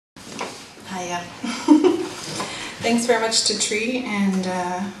Thanks very much to Tree, and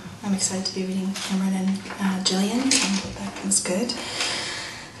I'm excited to be reading Cameron and Gillian, and that was good.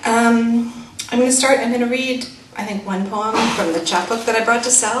 I'm going to read, I think, one poem from the chapbook that I brought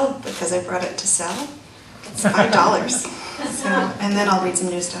to sell, because I brought it to sell. It's $5. So, and then I'll read some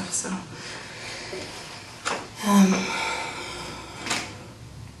new stuff. So,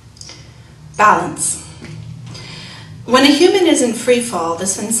 balance. When a human is in free fall, the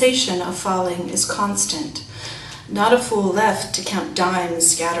sensation of falling is constant. Not a fool left to count dimes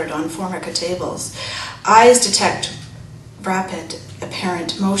scattered on formica tables. Eyes detect rapid,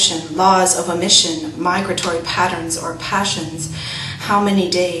 apparent motion, laws of omission, migratory patterns or passions. How many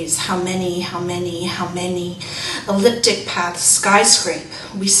days, how many, elliptic paths, skyscrape,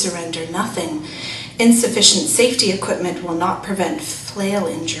 we surrender nothing. Insufficient safety equipment will not prevent flail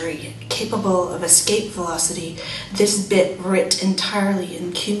injury, capable of escape velocity, this bit writ entirely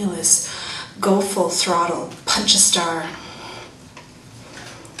in cumulus, go full throttle, punch a star.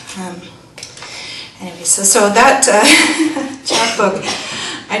 Anyway, so that chapbook,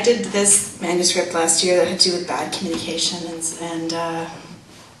 I did this manuscript last year that had to do with bad communication and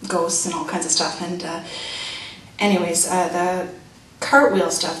ghosts and all kinds of stuff. And anyways, the cartwheel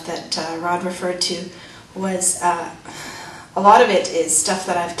stuff that Rod referred to was, a lot of it is stuff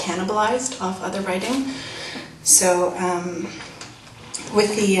that I've cannibalized off other writing. So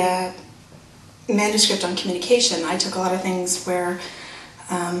with the manuscript on communication, I took a lot of things where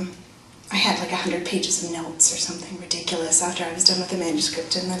I had like 100 pages of notes or something ridiculous after I was done with the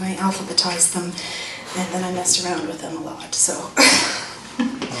manuscript, and then I alphabetized them, and then I messed around with them a lot. So,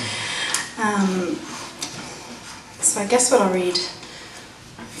 so I guess what I'll read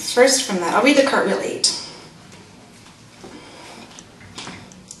first from that, I'll read the Cartwheel 8.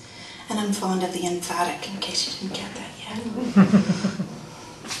 And I'm fond of the emphatic, in case you didn't get that yet.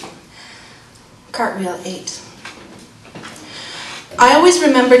 Cartwheel 8. I always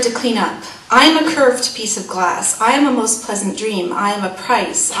remembered to clean up. I am a curved piece of glass. I am a most pleasant dream. I am a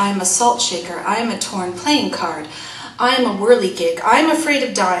price. I am a salt shaker. I am a torn playing card. I am a whirligig. I am afraid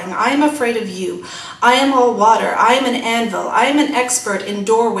of dying. I am afraid of you. I am all water. I am an anvil. I am an expert in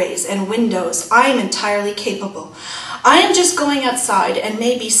doorways and windows. I am entirely capable. I am just going outside and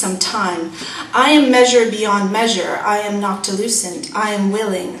maybe some time. I am measure beyond measure. I am noctilucent. I am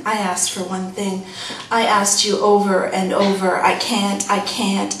willing. I asked for one thing. I asked you over and over. I can't, I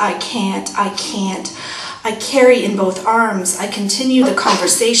can't, I can't, I can't. I carry in both arms. I continue the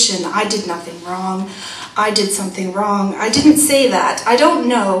conversation. I did nothing wrong. I did something wrong. I didn't say that. I don't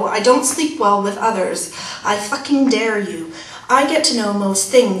know. I don't sleep well with others. I fucking dare you. I get to know most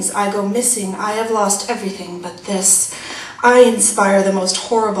things. I go missing. I have lost everything but this. I inspire the most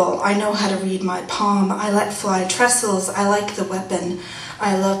horrible. I know how to read my palm. I let fly trestles. I like the weapon.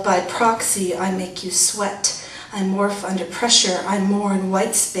 I love by proxy. I make you sweat. I morph under pressure. I moor in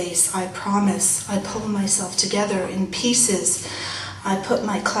white space. I promise. I pull myself together in pieces. I put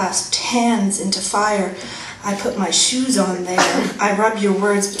my clasped hands into fire. I put my shoes on there. I rub your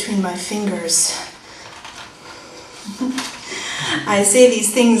words between my fingers. I say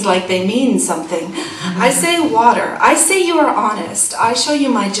these things like they mean something. I say water. I say you are honest. I show you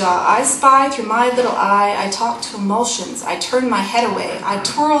my jaw. I spy through my little eye. I talk to emulsions. I turn my head away. I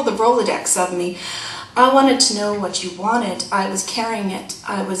twirl the Rolodex of me. I wanted to know what you wanted. I was carrying it.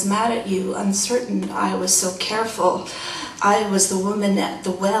 I was mad at you, uncertain. I was so careful. I was the woman at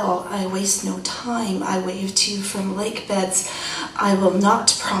the well. I waste no time. I wave to you from lake beds. I will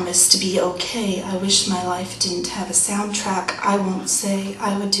not promise to be okay. I wish my life didn't have a soundtrack. I won't say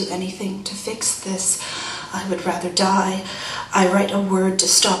I would do anything to fix this. I would rather die. I write a word to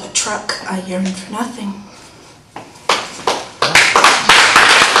stop a truck. I yearn for nothing.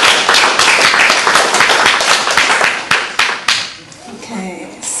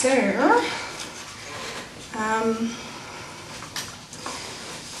 Okay, so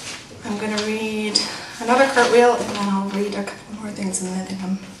I'm going to read another cartwheel, and then I'll read a couple more things, and then I think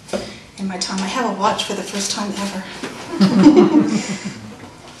I'm in my time. I have a watch for the first time ever.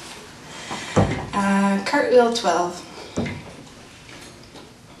 Cartwheel 12.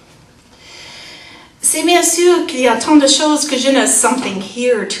 C'est bien sûr qu'il y a tant de choses que je ne something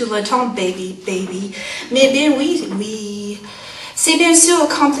here too longtemps, baby. Mais bien oui. C'est bien sûr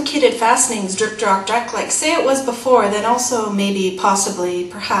complicated fastenings, drip, drop, drac, like say it was before, then also maybe, possibly,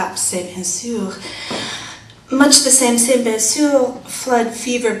 perhaps, c'est bien sûr. Much the same, c'est bien sûr, flood,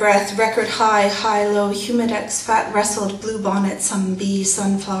 fever breath, record high, low, humidex, fat wrestled, blue bonnet, some bee,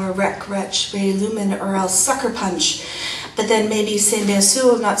 sunflower, wretch, ray lumen, or else sucker punch. But then maybe c'est bien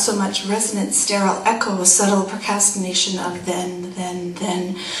sûr, not so much resonant, sterile echo, subtle procrastination of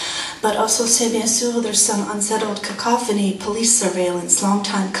then. But also, c'est bien sûr, there's some unsettled cacophony, police surveillance, long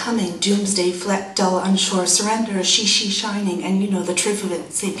time coming, doomsday fleck, dull, unsure, surrender, she shining, and you know the truth of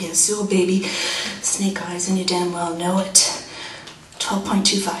it, c'est bien sûr, baby. Snake eyes, and you damn well know it.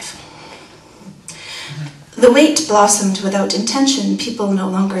 12.25. The wait blossomed without intention. People no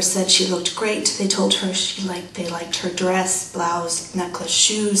longer said she looked great. They told her they liked her dress, blouse, necklace,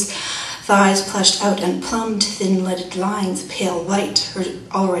 shoes, thighs plushed out and plumbed, thin leaded lines, pale white, her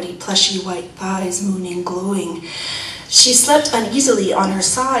already plushy white thighs mooning, glowing. She slept uneasily on her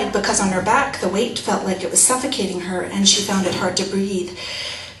side because on her back the weight felt like it was suffocating her and she found it hard to breathe.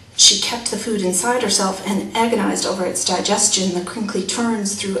 She kept the food inside herself and agonized over its digestion, the crinkly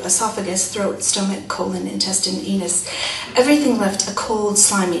turns through esophagus, throat, stomach, colon, intestine, anus. Everything left a cold,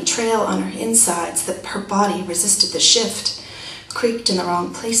 slimy trail on her insides that her body resisted the shift, creaked in the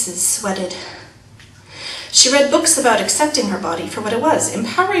wrong places, sweated. She read books about accepting her body for what it was,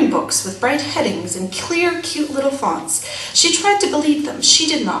 empowering books with bright headings and clear, cute little fonts. She tried to believe them. She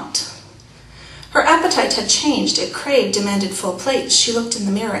did not. Her appetite had changed. It craved, demanded full plates. She looked in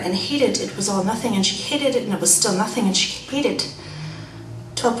the mirror and hated it was all nothing, and she hated it, and it was still nothing, and she hated.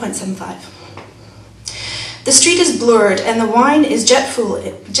 12.75. The street is blurred, and the wine is jet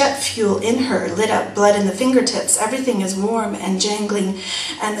fuel in her, lit up, blood in the fingertips. Everything is warm and jangling,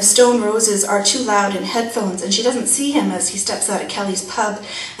 and the stone roses are too loud in headphones, and she doesn't see him as he steps out of Kelly's pub,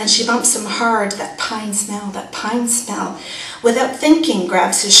 and she bumps him hard, that pine smell. Without thinking,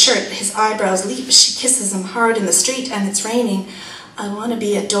 grabs his shirt, his eyebrows leap. She kisses him hard in the street, and it's raining. I want to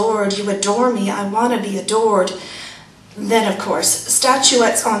be adored. You adore me. I want to be adored. Then, of course,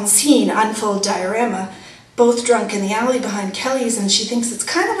 statuettes on scene unfold diorama. Both drunk in the alley behind Kelly's, and she thinks it's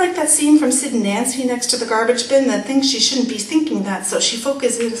kind of like that scene from Sid and Nancy next to the garbage bin that thinks she shouldn't be thinking that, so she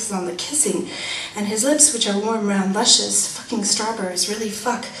focuses on the kissing, and his lips, which are warm, round, luscious, fucking strawberries, really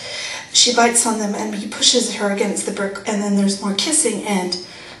fuck. She bites on them, and he pushes her against the brick, and then there's more kissing, and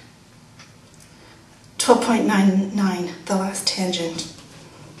 12.99, the last tangent.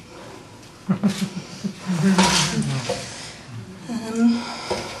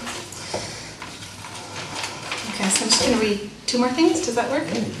 Okay, so I'm just going to read 2 more things. Does that work?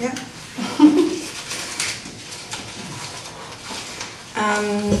 Yeah.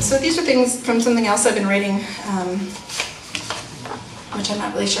 So these are things from something else I've been writing, which I'm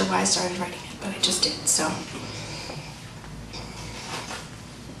not really sure why I started writing it, but I just did, so.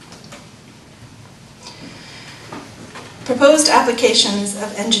 Proposed applications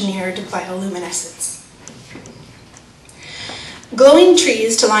of engineered bioluminescence. Glowing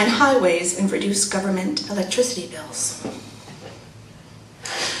trees to line highways and reduce government electricity bills.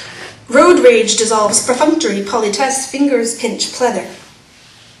 Road rage dissolves perfunctory politesse, fingers pinch pleather.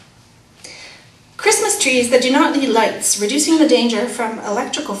 Christmas trees that do not need lights, reducing the danger from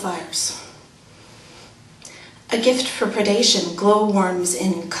electrical fires. A gift for predation, glowworms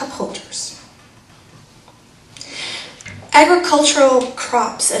in cup holders. Agricultural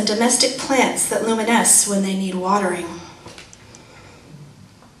crops and domestic plants that luminesce when they need watering.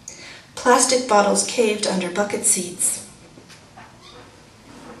 Plastic bottles caved under bucket seats.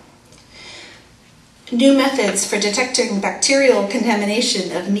 New methods for detecting bacterial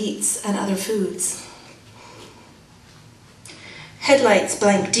contamination of meats and other foods. Headlights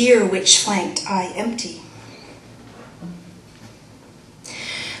blank deer which flanked eye empty.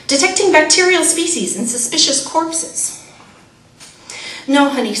 Detecting bacterial species in suspicious corpses. No,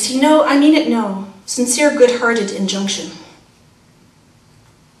 honey, see, no, I mean it, no. Sincere, good-hearted injunction.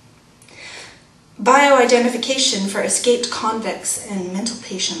 Bioidentification for escaped convicts and mental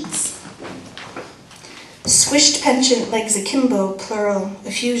patients. Swished penchant legs akimbo, plural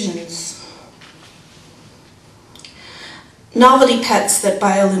effusions. Novelty pets that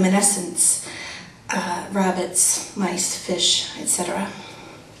bioluminescence, rabbits, mice, fish, etc.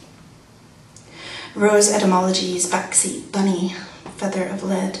 Rose etymologies, backseat, bunny, feather of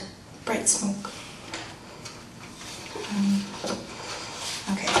lead, bright smoke.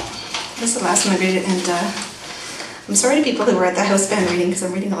 Okay, this is the last one I read, and I'm sorry to people who were at the house band reading because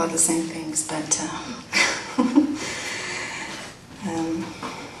I'm reading a lot of the same things, but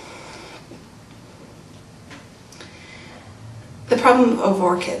the problem of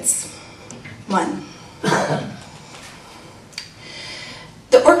orchids. 1.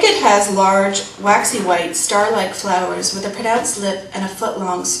 The orchid has large, waxy white, star-like flowers with a pronounced lip and a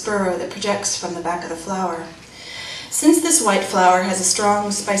foot-long spur that projects from the back of the flower. Since this white flower has a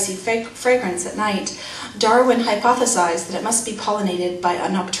strong, spicy fragrance at night, Darwin hypothesized that it must be pollinated by a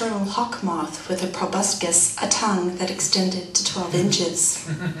nocturnal hawk moth with a proboscis, a tongue that extended to 12 inches.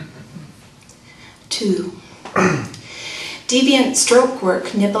 2. Deviant stroke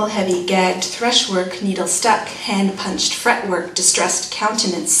work, nibble heavy, gagged, thresh work, needle stuck, hand punched, fret work, distressed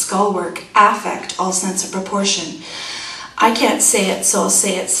countenance, skull work, affect, all sense of proportion. I can't say it, so I'll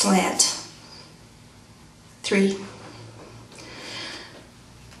say it slant. 3.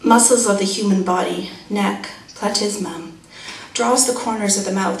 Muscles of the human body, neck, platysma, draws the corners of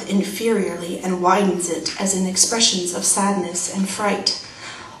the mouth inferiorly and widens it as in expressions of sadness and fright.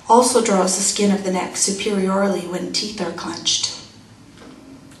 Also draws the skin of the neck superiorly when teeth are clenched.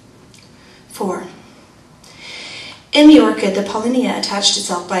 4. In the orchid, the pollinia attached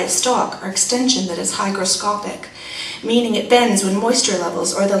itself by a stalk or extension that is hygroscopic, meaning it bends when moisture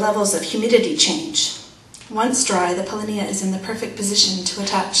levels or the levels of humidity change. Once dry, the pollinia is in the perfect position to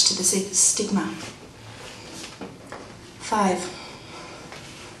attach to the stigma. 5.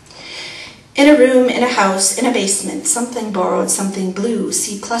 In a room, in a house, in a basement, something borrowed, something blue,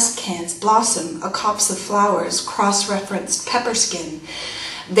 C+ cans, blossom, a copse of flowers, cross-referenced pepper skin,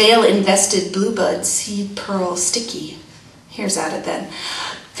 veil-invested bluebud, seed pearl sticky. Here's at it then.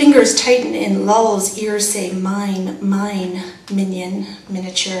 Fingers tighten in lulls, ears say mine, minion,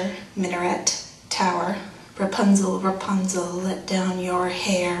 miniature, minaret, tower, Rapunzel, Rapunzel, let down your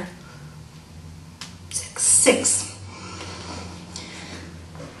hair. 6.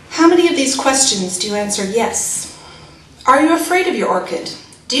 How many of these questions do you answer yes? Are you afraid of your orchid?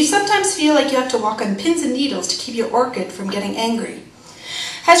 Do you sometimes feel like you have to walk on pins and needles to keep your orchid from getting angry?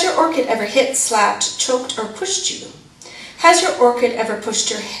 Has your orchid ever hit, slapped, choked, or pushed you? Has your orchid ever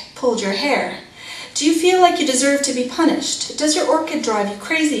pulled your hair? Do you feel like you deserve to be punished? Does your orchid drive you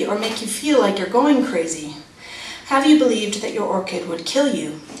crazy or make you feel like you're going crazy? Have you believed that your orchid would kill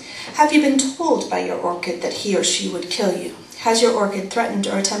you? Have you been told by your orchid that he or she would kill you? Has your orchid threatened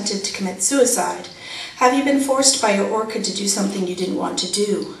or attempted to commit suicide? Have you been forced by your orchid to do something you didn't want to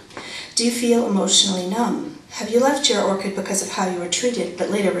do? Do you feel emotionally numb? Have you left your orchid because of how you were treated,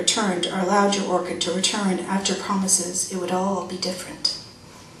 but later returned or allowed your orchid to return after promises it would all be different?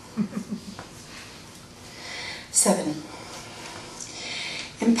 7.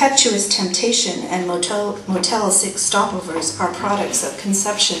 Impetuous temptation and Motel 6 stopovers are products of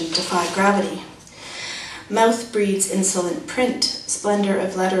conception defy gravity. Mouth breeds insolent print, splendor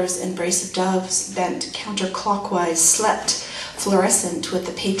of letters and brace of doves, bent counterclockwise, slept, fluorescent with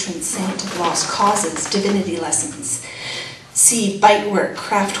the patron saint of lost causes, divinity lessons. See bite work,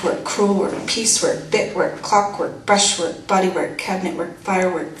 craft work, crewel work, piecework, bit work, clockwork, brushwork, bodywork, cabinet work,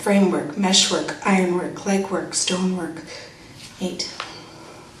 firework, framework, meshwork, ironwork, legwork, stonework. 8.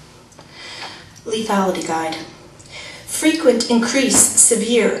 Lethality guide. Frequent, increase,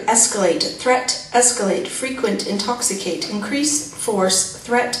 severe, escalate, threat, escalate, frequent, intoxicate, increase, force,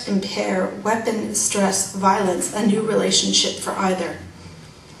 threat, impair, weapon, stress, violence, a new relationship for either.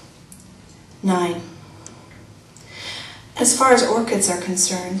 9. As far as orchids are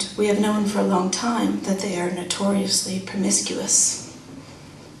concerned, we have known for a long time that they are notoriously promiscuous.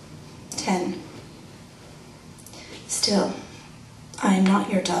 10. Still, I am not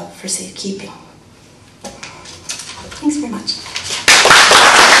your dove for safekeeping.